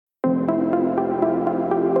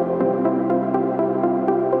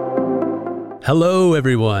Hello,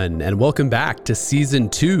 everyone, and welcome back to Season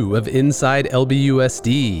 2 of Inside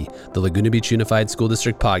LBUSD, the Laguna Beach Unified School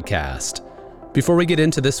District podcast. Before we get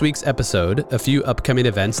into this week's episode, a few upcoming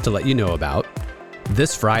events to let you know about.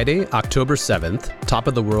 This Friday, October 7th, Top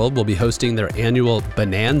of the World will be hosting their annual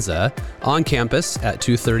Bonanza on campus at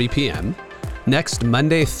 2:30 p.m. Next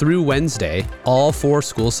Monday through Wednesday, all 4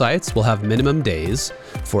 school sites will have minimum days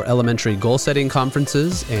for elementary goal-setting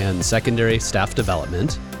conferences and secondary staff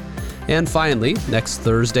development. And finally, next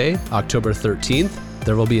Thursday, October 13th,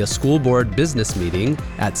 there will be a school board business meeting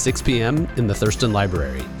at 6 p.m. in the Thurston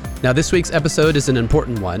Library. Now, this week's episode is an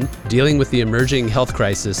important one, dealing with the emerging health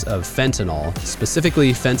crisis of fentanyl,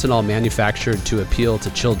 specifically fentanyl manufactured to appeal to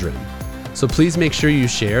children. So please make sure you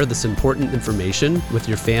share this important information with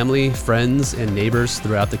your family, friends, and neighbors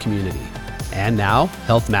throughout the community. And now,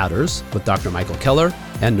 Health Matters with Dr. Michael Keller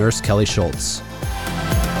and Nurse Kelly Schultz.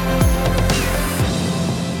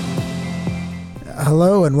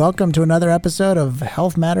 Hello and welcome to another episode of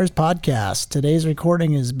Health Matters Podcast. Today's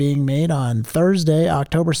recording is being made on Thursday,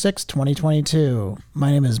 October 6, 2022.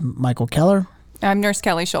 My name is Michael Keller. I'm Nurse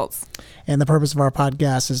Kelly Schultz. And the purpose of our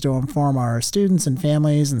podcast is to inform our students and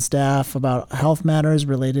families and staff about health matters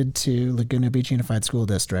related to Laguna Beach Unified School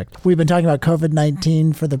District. We've been talking about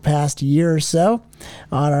COVID-19 for the past year or so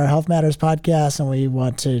on our Health Matters Podcast, and we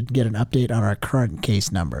want to get an update on our current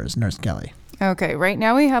case numbers. Nurse Kelly. Okay, right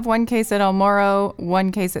now we have 1 case at El Morro,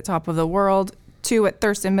 1 case at Top of the World, 2 at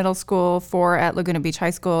Thurston Middle School, 4 at Laguna Beach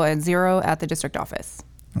High School, and 0 at the district office.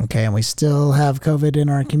 Okay, and we still have COVID in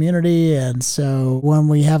our community, and so when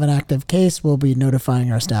we have an active case, we'll be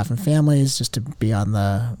notifying our staff and families just to be on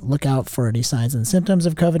the lookout for any signs and symptoms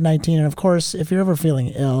of COVID-19. And of course, if you're ever feeling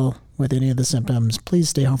ill with any of the symptoms, please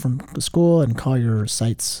stay home from school and call your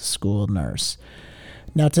site's school nurse.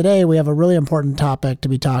 Now today we have a really important topic to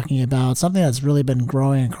be talking about, something that's really been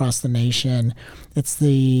growing across the nation. It's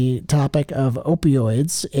the topic of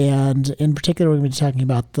opioids, and in particular we're going to be talking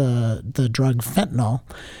about the drug fentanyl.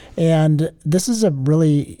 And this is a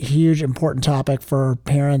really huge, important topic for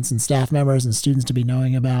parents and staff members and students to be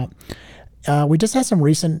knowing about. We just had some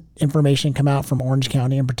recent information come out from Orange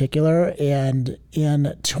County in particular, and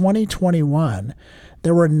in 2021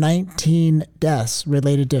 there were 19 deaths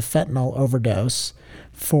related to fentanyl overdose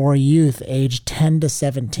for youth aged 10 to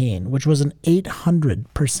 17, which was an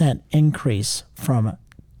 800% increase from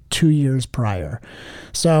 2 years prior.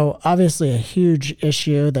 So obviously a huge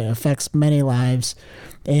issue that affects many lives.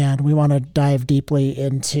 And we want to dive deeply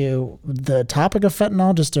into the topic of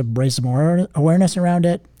fentanyl just to raise some more awareness around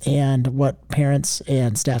it and what parents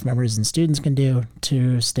and staff members and students can do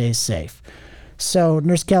to stay safe. So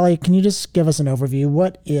Nurse Kelly, can you just give us an overview?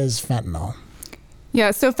 What is fentanyl?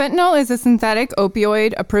 Yeah, so fentanyl is a synthetic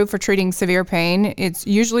opioid approved for treating severe pain. It's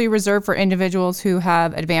usually reserved for individuals who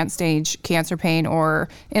have advanced stage cancer pain or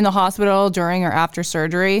in the hospital during or after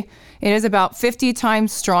surgery. It is about 50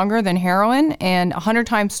 times stronger than heroin and 100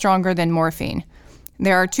 times stronger than morphine.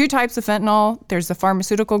 There are 2 types of fentanyl. There's the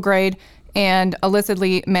pharmaceutical grade and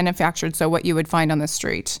illicitly manufactured, so what you would find on the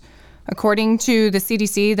street. According to the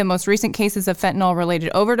CDC, the most recent cases of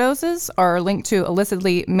fentanyl-related overdoses are linked to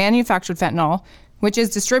illicitly manufactured fentanyl, which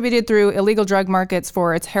is distributed through illegal drug markets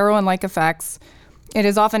for its heroin-like effects. It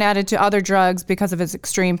is often added to other drugs because of its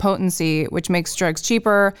extreme potency, which makes drugs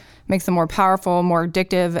cheaper, makes them more powerful, more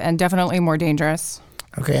addictive, and definitely more dangerous.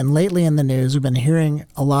 Okay, and lately in the news, we've been hearing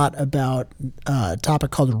a lot about a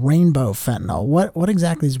topic called rainbow fentanyl. What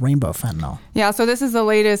exactly is rainbow fentanyl? Yeah, so this is the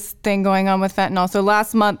latest thing going on with fentanyl. So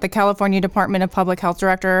last month, the California Department of Public Health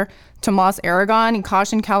Director, Tomas Aragon,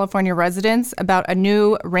 cautioned California residents about a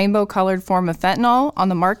new rainbow-colored form of fentanyl on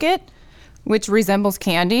the market, which resembles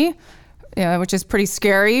candy. Which is pretty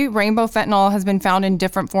scary. Rainbow fentanyl has been found in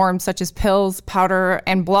different forms such as pills, powder,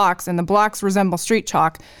 and blocks, and the blocks resemble street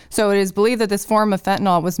chalk. So it is believed that this form of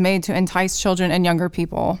fentanyl was made to entice children and younger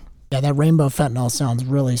people. Yeah, that rainbow fentanyl sounds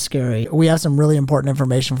really scary. We have some really important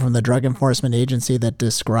information from the Drug Enforcement Agency that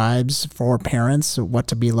describes for parents what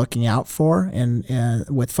to be looking out for, and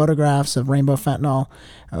with photographs of rainbow fentanyl,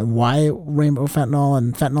 why rainbow fentanyl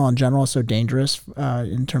and fentanyl in general is so dangerous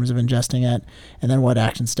in terms of ingesting it, and then what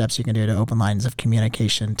action steps you can do to open lines of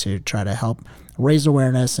communication to try to help raise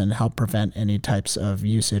awareness and help prevent any types of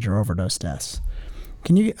usage or overdose deaths.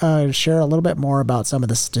 Can you share a little bit more about some of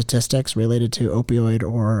the statistics related to opioid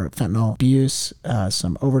or fentanyl abuse,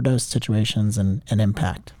 some overdose situations and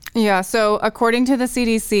impact? Yeah, so according to the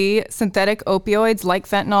CDC, synthetic opioids like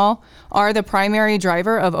fentanyl are the primary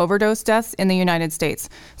driver of overdose deaths in the United States.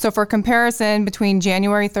 So for comparison, between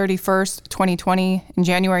January 31st, 2020 and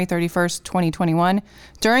January 31st, 2021,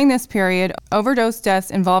 during this period, overdose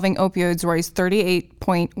deaths involving opioids rose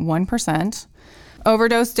 38.1%.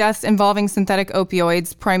 Overdose deaths involving synthetic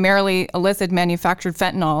opioids, primarily illicit manufactured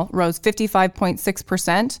fentanyl, rose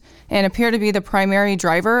 55.6% and appear to be the primary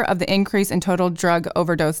driver of the increase in total drug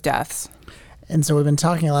overdose deaths. And so we've been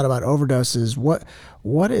talking a lot about overdoses.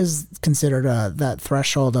 What is considered that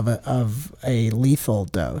threshold of a lethal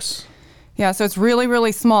dose? Yeah, so it's really,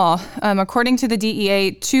 really small. According to the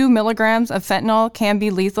DEA, 2 milligrams of fentanyl can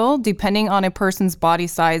be lethal depending on a person's body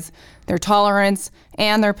size, their tolerance,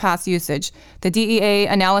 and their past usage. The DEA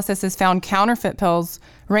analysis has found counterfeit pills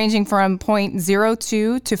ranging from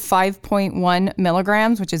 0.02 to 5.1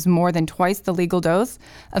 milligrams, which is more than twice the legal dose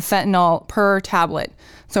of fentanyl per tablet.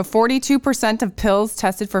 So 42% of pills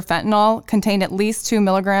tested for fentanyl contained at least 2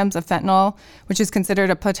 milligrams of fentanyl, which is considered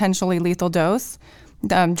a potentially lethal dose.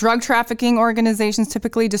 Drug trafficking organizations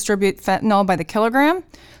typically distribute fentanyl by the kilogram.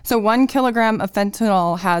 So 1 kilogram of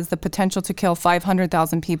fentanyl has the potential to kill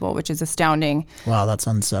 500,000 people, which is astounding. Wow, that's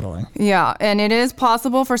unsettling. Yeah, and it is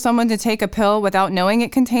possible for someone to take a pill without knowing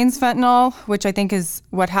it contains fentanyl, which I think is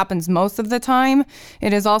what happens most of the time.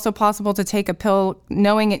 It is also possible to take a pill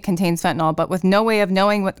knowing it contains fentanyl, but with no way of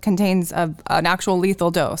knowing what contains an actual lethal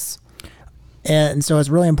dose. And so it's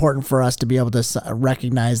really important for us to be able to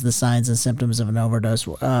recognize the signs and symptoms of an overdose.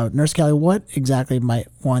 Nurse Kelly, what exactly might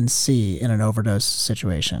one see in an overdose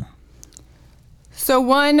situation? So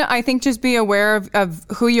one, I think just be aware of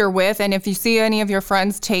who you're with. And if you see any of your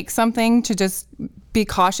friends take something, to just be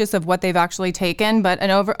cautious of what they've actually taken. But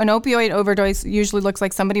an opioid overdose usually looks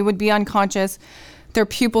like somebody would be unconscious. Their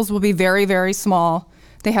pupils will be very, very small.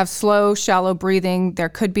 They have slow, shallow breathing. There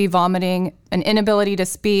could be vomiting, an inability to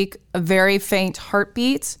speak, a very faint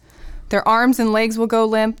heartbeat. Their arms and legs will go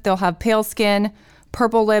limp. They'll have pale skin,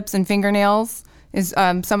 purple lips, and fingernails is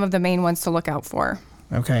some of the main ones to look out for.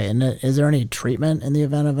 Okay, and is there any treatment in the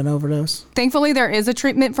event of an overdose? Thankfully, there is a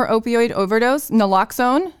treatment for opioid overdose.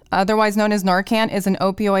 Naloxone, otherwise known as Narcan, is an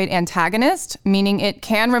opioid antagonist, meaning it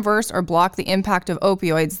can reverse or block the impact of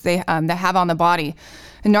opioids they have on the body.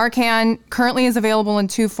 Narcan currently is available in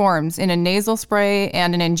 2 forms, in a nasal spray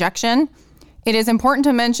and an injection. It is important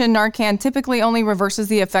to mention Narcan typically only reverses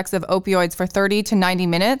the effects of opioids for 30 to 90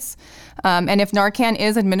 minutes. And if Narcan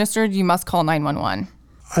is administered, you must call 911.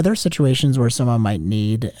 Are there situations where someone might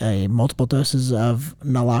need multiple doses of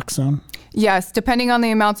naloxone? Yes, depending on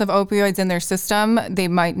the amounts of opioids in their system, they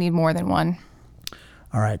might need more than one.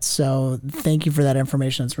 All right, so thank you for that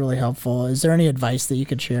information. It's really helpful. Is there any advice that you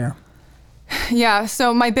could share? Yeah,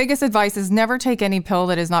 so my biggest advice is never take any pill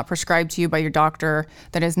that is not prescribed to you by your doctor,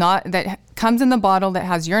 that comes in the bottle, that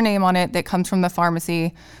has your name on it, that comes from the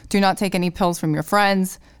pharmacy. Do not take any pills from your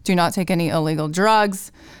friends. Do not take any illegal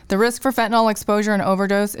drugs. The risk for fentanyl exposure and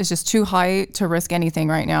overdose is just too high to risk anything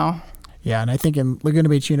right now. Yeah, and I think in Laguna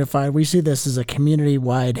Beach Unified, we see this as a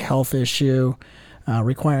community-wide health issue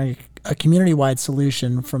requiring a community-wide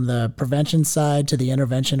solution from the prevention side to the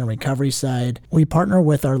intervention and recovery side. We partner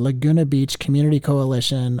with our Laguna Beach Community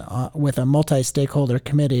Coalition with a multi-stakeholder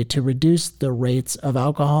committee to reduce the rates of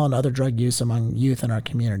alcohol and other drug use among youth in our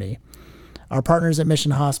community. Our partners at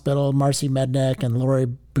Mission Hospital, Marcy Mednick and Lori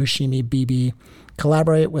Bushimi Bibi,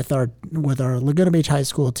 collaborate with our Laguna Beach High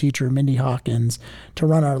School teacher, Mindy Hawkins, to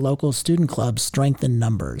run our local student club, Strength in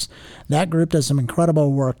Numbers. That group does some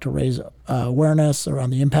incredible work to raise awareness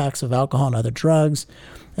around the impacts of alcohol and other drugs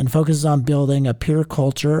and focuses on building a peer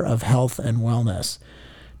culture of health and wellness.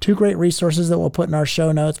 2 great resources that we'll put in our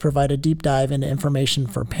show notes provide a deep dive into information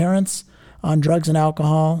for parents on drugs and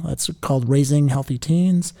alcohol. That's called Raising Healthy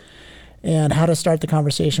Teens, and how to start the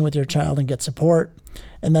conversation with your child and get support.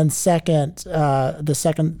 And then the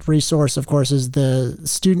second resource, of course, is the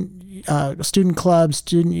student club,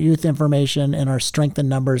 student youth information, and our Strength in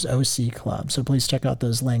Numbers OC Club. So please check out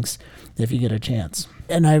those links if you get a chance.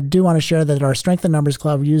 And I do want to share that our Strength in Numbers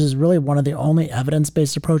Club uses really one of the only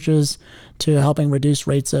evidence-based approaches to helping reduce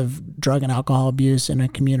rates of drug and alcohol abuse in a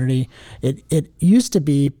community. It used to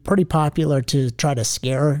be pretty popular to try to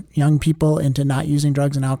scare young people into not using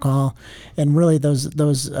drugs and alcohol, and really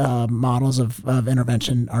those models of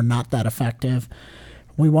intervention are not that effective.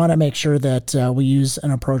 We want to make sure that we use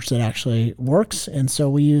an approach that actually works. And so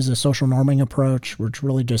we use a social norming approach, which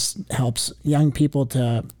really just helps young people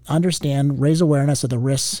to understand, raise awareness of the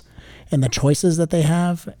risks and the choices that they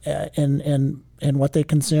have and what they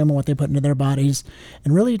consume and what they put into their bodies,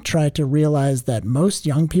 and really try to realize that most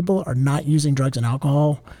young people are not using drugs and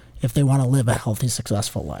alcohol if they want to live a healthy,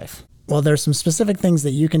 successful life. Well, there's some specific things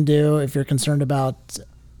that you can do if you're concerned about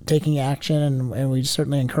taking action, and we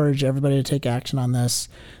certainly encourage everybody to take action on this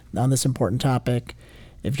important topic.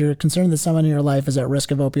 If you're concerned that someone in your life is at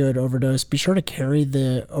risk of opioid overdose, be sure to carry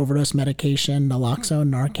the overdose medication, naloxone,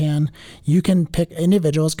 Narcan.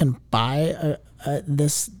 Individuals can buy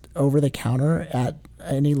this over the counter at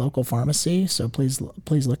any local pharmacy. So please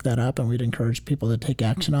look that up, and we'd encourage people to take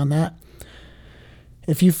action on that.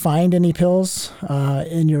 If you find any pills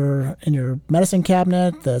in your medicine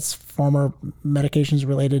cabinet that's former medications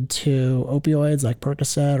related to opioids like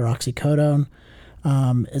Percocet or oxycodone,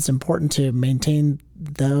 it's important to maintain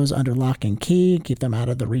those under lock and key, keep them out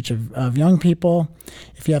of the reach of young people.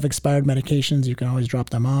 If you have expired medications, you can always drop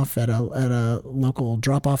them off at a local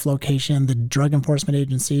drop-off location. The Drug Enforcement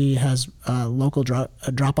Agency has local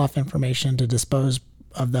drop-off information to dispose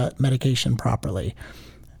of the medication properly.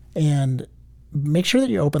 And make sure that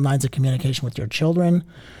you open lines of communication with your children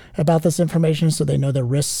about this information so they know the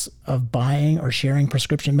risks of buying or sharing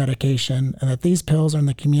prescription medication, and that these pills are in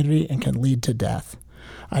the community and can lead to death.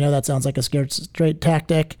 I know that sounds like a scared straight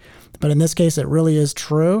tactic, but in this case, it really is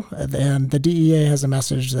true. And the DEA has a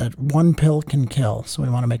message that one pill can kill. So we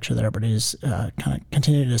want to make sure that everybody's kind of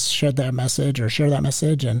continue to share that message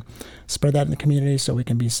and spread that in the community so we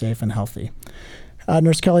can be safe and healthy.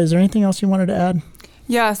 Nurse Kelly, is there anything else you wanted to add?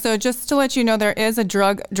 Yeah, so just to let you know, there is a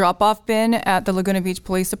drug drop-off bin at the Laguna Beach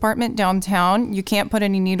Police Department downtown. You can't put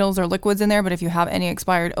any needles or liquids in there, but if you have any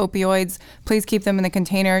expired opioids, please keep them in the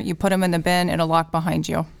container. You put them in the bin, it'll lock behind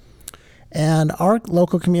you. And our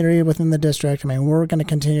local community within the district, we're going to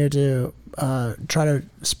continue to try to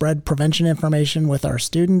spread prevention information with our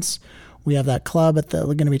students. We have that club at the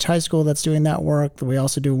Laguna Beach High School that's doing that work. We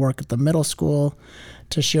also do work at the middle school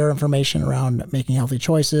to share information around making healthy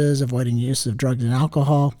choices, avoiding use of drugs and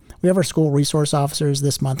alcohol. We have our school resource officers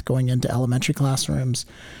this month going into elementary classrooms,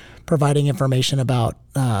 providing information about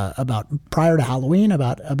prior to Halloween,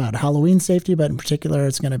 about Halloween safety, but in particular,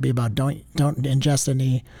 it's going to be about don't ingest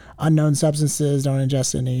any unknown substances, don't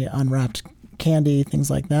ingest any unwrapped candy,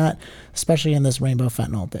 things like that, especially in this rainbow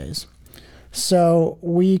fentanyl days. So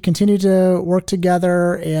we continue to work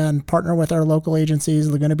together and partner with our local agencies.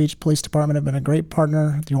 Laguna Beach Police Department have been a great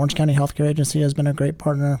partner. The Orange County Healthcare Agency has been a great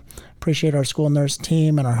partner. Appreciate our school nurse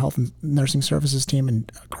team and our health and nursing services team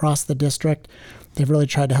across the district. They've really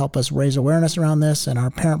tried to help us raise awareness around this, and our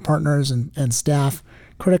parent partners and staff,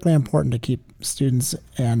 critically important to keep students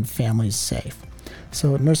and families safe.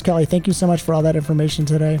 So Nurse Kelly, thank you so much for all that information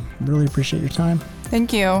today. Really appreciate your time.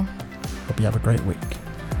 Thank you. Hope you have a great week.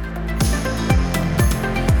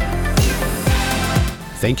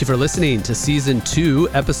 Thank you for listening to Season 2,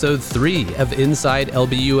 Episode 3 of Inside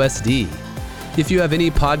LBUSD. If you have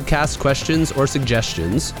any podcast questions or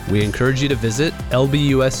suggestions, we encourage you to visit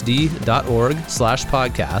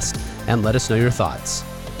lbusd.org/podcast and let us know your thoughts.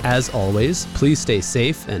 As always, please stay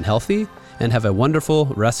safe and healthy and have a wonderful,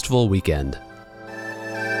 restful weekend.